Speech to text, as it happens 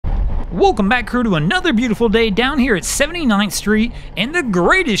Welcome back, crew, to another beautiful day down here at 79th Street and the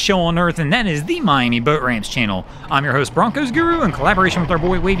greatest show on earth, and that is the Miami Boat Ramps channel. I'm your host, Broncos Guru, in collaboration with our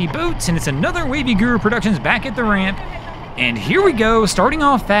boy Wavy Boats, and it's another Wavy Guru Productions back at the ramp. And here we go, starting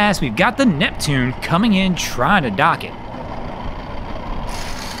off fast, we've got the Neptune coming in, trying to dock it.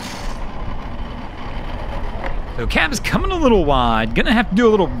 So Cap is coming a little wide, gonna have to do a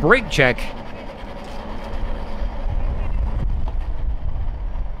little brake check.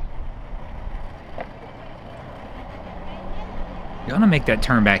 Gonna make that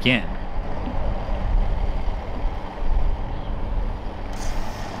turn back in.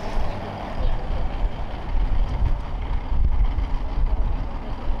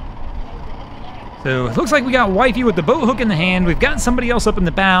 So it looks like we got Wifey with the boat hook in the hand. We've got somebody else up in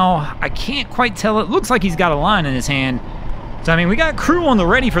the bow. I can't quite tell. It looks like he's got a line in his hand. So I mean, we got crew on the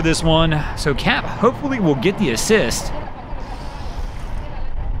ready for this one. So Cap hopefully will get the assist.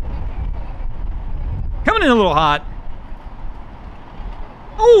 Coming in a little hot.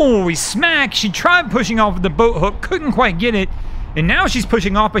 Oh, we smacked. She tried pushing off with the boat hook, couldn't quite get it. And now she's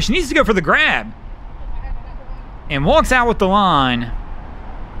pushing off, but she needs to go for the grab. And walks out with the line.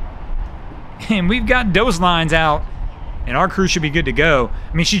 And we've got those lines out. And our crew should be good to go.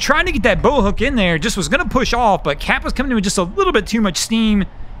 I mean, she tried to get that boat hook in there, just was going to push off, but Cap was coming in with just a little bit too much steam.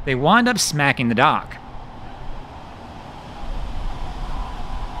 They wind up smacking the dock.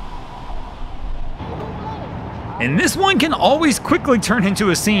 And this one can always quickly turn into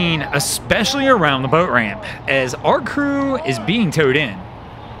a scene, especially around the boat ramp, as our crew is being towed in.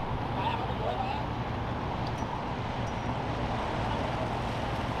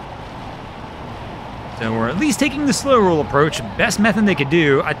 So we're at least taking the slow roll approach, best method they could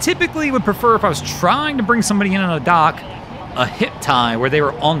do. I typically would prefer, if I was trying to bring somebody in on a dock, a hip tie where they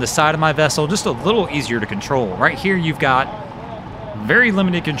were on the side of my vessel, just a little easier to control. Right here you've got very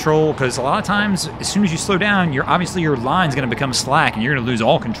limited control, because a lot of times, as soon as you slow down, obviously your line's going to become slack and you're going to lose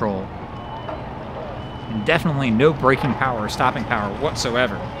all control. And definitely no braking power or stopping power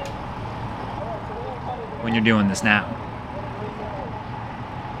whatsoever when you're doing this now.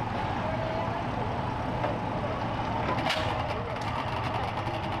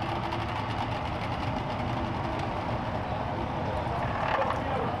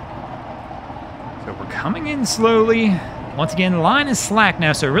 So we're coming in slowly. Once again, the line is slack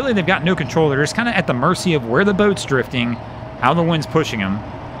now, so really they've got no control. They're just kind of at the mercy of where the boat's drifting, how the wind's pushing them.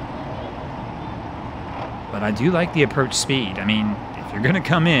 But I do like the approach speed. I mean, if you're going to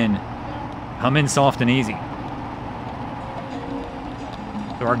come in soft and easy.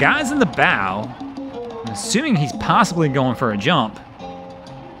 So our guy's in the bow. I'm assuming he's possibly going for a jump.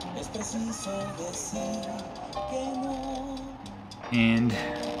 And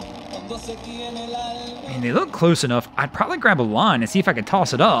they look close enough. I'd probably grab a line and see if I could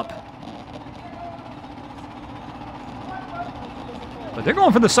toss it up. But they're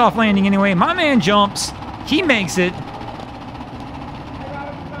going for the soft landing anyway. My man jumps. He makes it.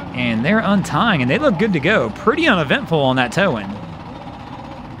 And they're untying, and they look good to go. Pretty uneventful on that towing.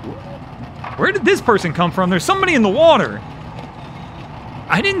 Where did this person come from? There's somebody in the water.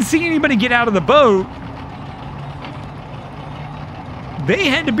 I didn't see anybody get out of the boat. They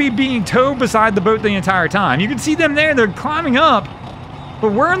had to be being towed beside the boat the entire time. You can see them there, they're climbing up.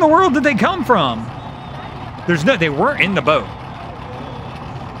 But where in the world did they come from? They weren't in the boat.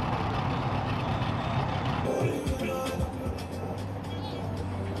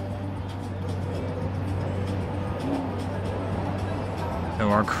 So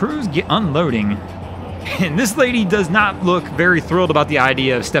our crews get unloading. And this lady does not look very thrilled about the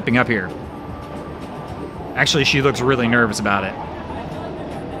idea of stepping up here. Actually, she looks really nervous about it.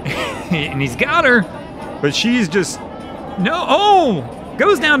 And he's got her, but she's just,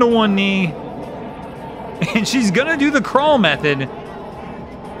 goes down to one knee. And she's gonna do the crawl method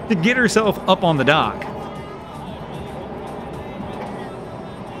to get herself up on the dock.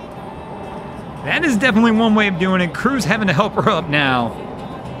 That is definitely one way of doing it. Crew's having to help her up now.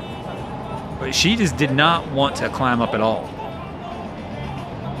 But she just did not want to climb up at all.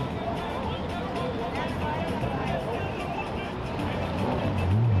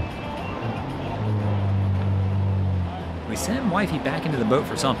 We send Wifey back into the boat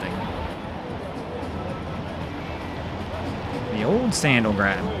for something. The old sandal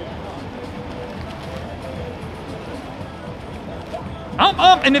grab.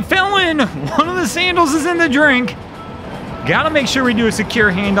 And it fell in. One of the sandals is in the drink. Gotta make sure we do a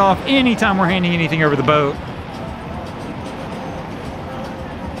secure handoff anytime we're handing anything over the boat.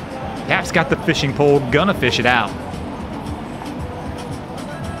 Cap's got the fishing pole, gonna fish it out.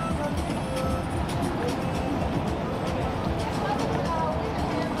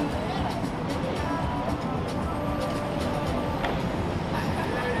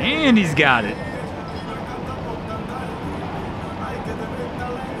 And he's got it.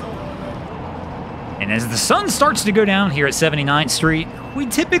 And as the sun starts to go down here at 79th Street, we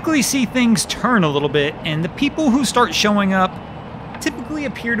typically see things turn a little bit, and the people who start showing up typically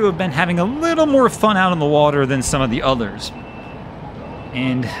appear to have been having a little more fun out on the water than some of the others.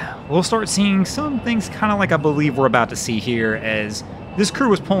 And we'll start seeing some things kind of like I believe we're about to see here as this crew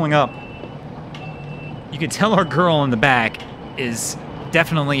was pulling up. You could tell our girl in the back is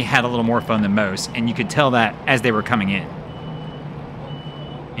definitely had a little more fun than most, and you could tell that as they were coming in.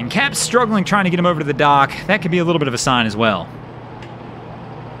 And Cap's struggling trying to get him over to the dock. That could be a little bit of a sign as well.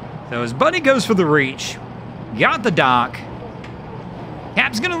 So as Buddy goes for the reach, got the dock.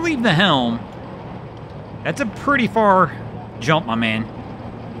 Cap's going to leave the helm. That's a pretty far jump, my man.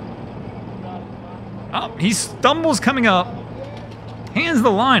 Oh, he stumbles coming up. Hands the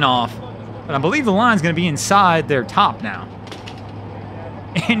line off. But I believe the line's going to be inside their top now.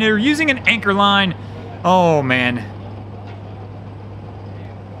 And they're using an anchor line. Oh, man.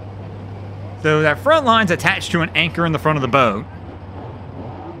 So that front line's attached to an anchor in the front of the boat.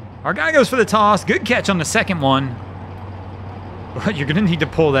 Our guy goes for the toss. Good catch on the second one. But you're going to need to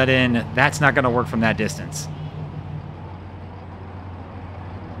pull that in. That's not going to work from that distance.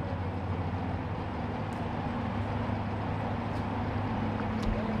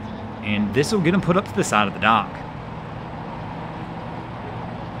 And this will get him put up to the side of the dock.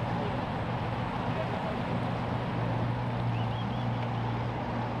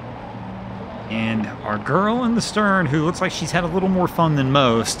 And our girl in the stern, who looks like she's had a little more fun than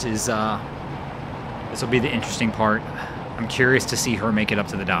most, is, this will be the interesting part. I'm curious to see her make it up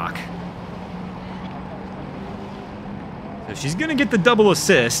to the dock. So she's going to get the double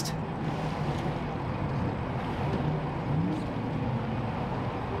assist.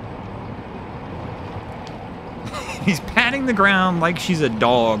 He's patting the ground like she's a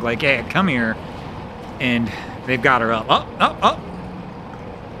dog, like, hey, come here. And they've got her up. Up, up, up.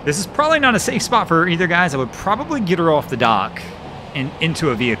 This is probably not a safe spot for either guys. I would probably get her off the dock and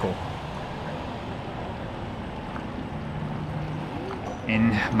into a vehicle.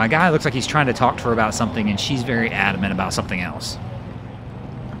 And my guy looks like he's trying to talk to her about something, and she's very adamant about something else.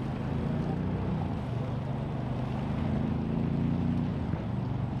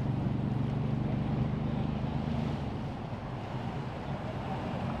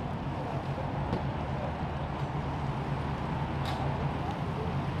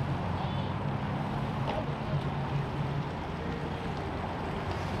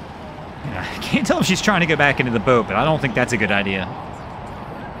 I can't tell if she's trying to go back into the boat, but I don't think that's a good idea.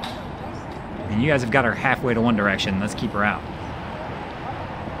 And you guys have got her halfway to one direction. Let's keep her out.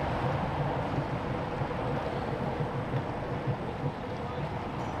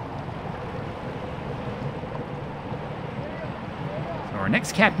 So our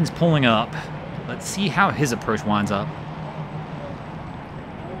next captain's pulling up. Let's see how his approach winds up.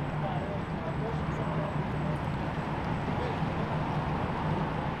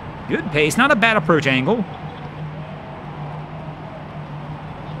 Good pace, not a bad approach angle.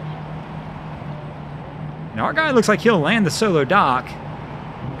 Now our guy looks like he'll land the solo dock,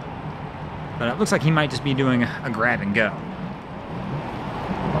 but it looks like he might just be doing a grab and go.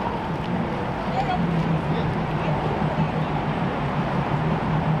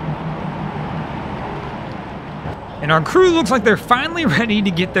 And our crew looks like they're finally ready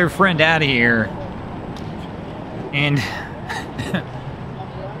to get their friend out of here. And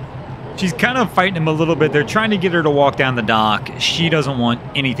she's kind of fighting him a little bit. They're trying to get her to walk down the dock. She doesn't want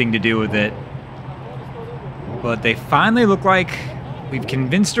anything to do with it. But they finally look like we've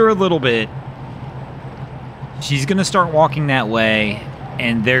convinced her a little bit. She's going to start walking that way,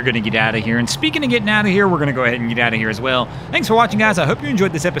 and they're going to get out of here. And speaking of getting out of here, we're going to go ahead and get out of here as well. Thanks for watching, guys. I hope you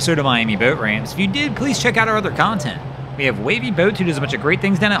enjoyed this episode of Miami Boat Ramps. If you did, please check out our other content. We have Wavy Boats, who does a bunch of great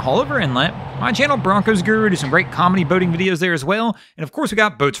things down at Haulover Inlet. My channel, Broncos Guru, do some great comedy boating videos there as well. And of course, we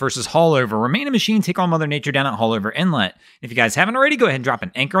got Boats vs. Haulover, where man and machine take on Mother Nature down at Haulover Inlet. If you guys haven't already, go ahead and drop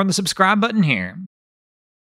an anchor on the subscribe button here.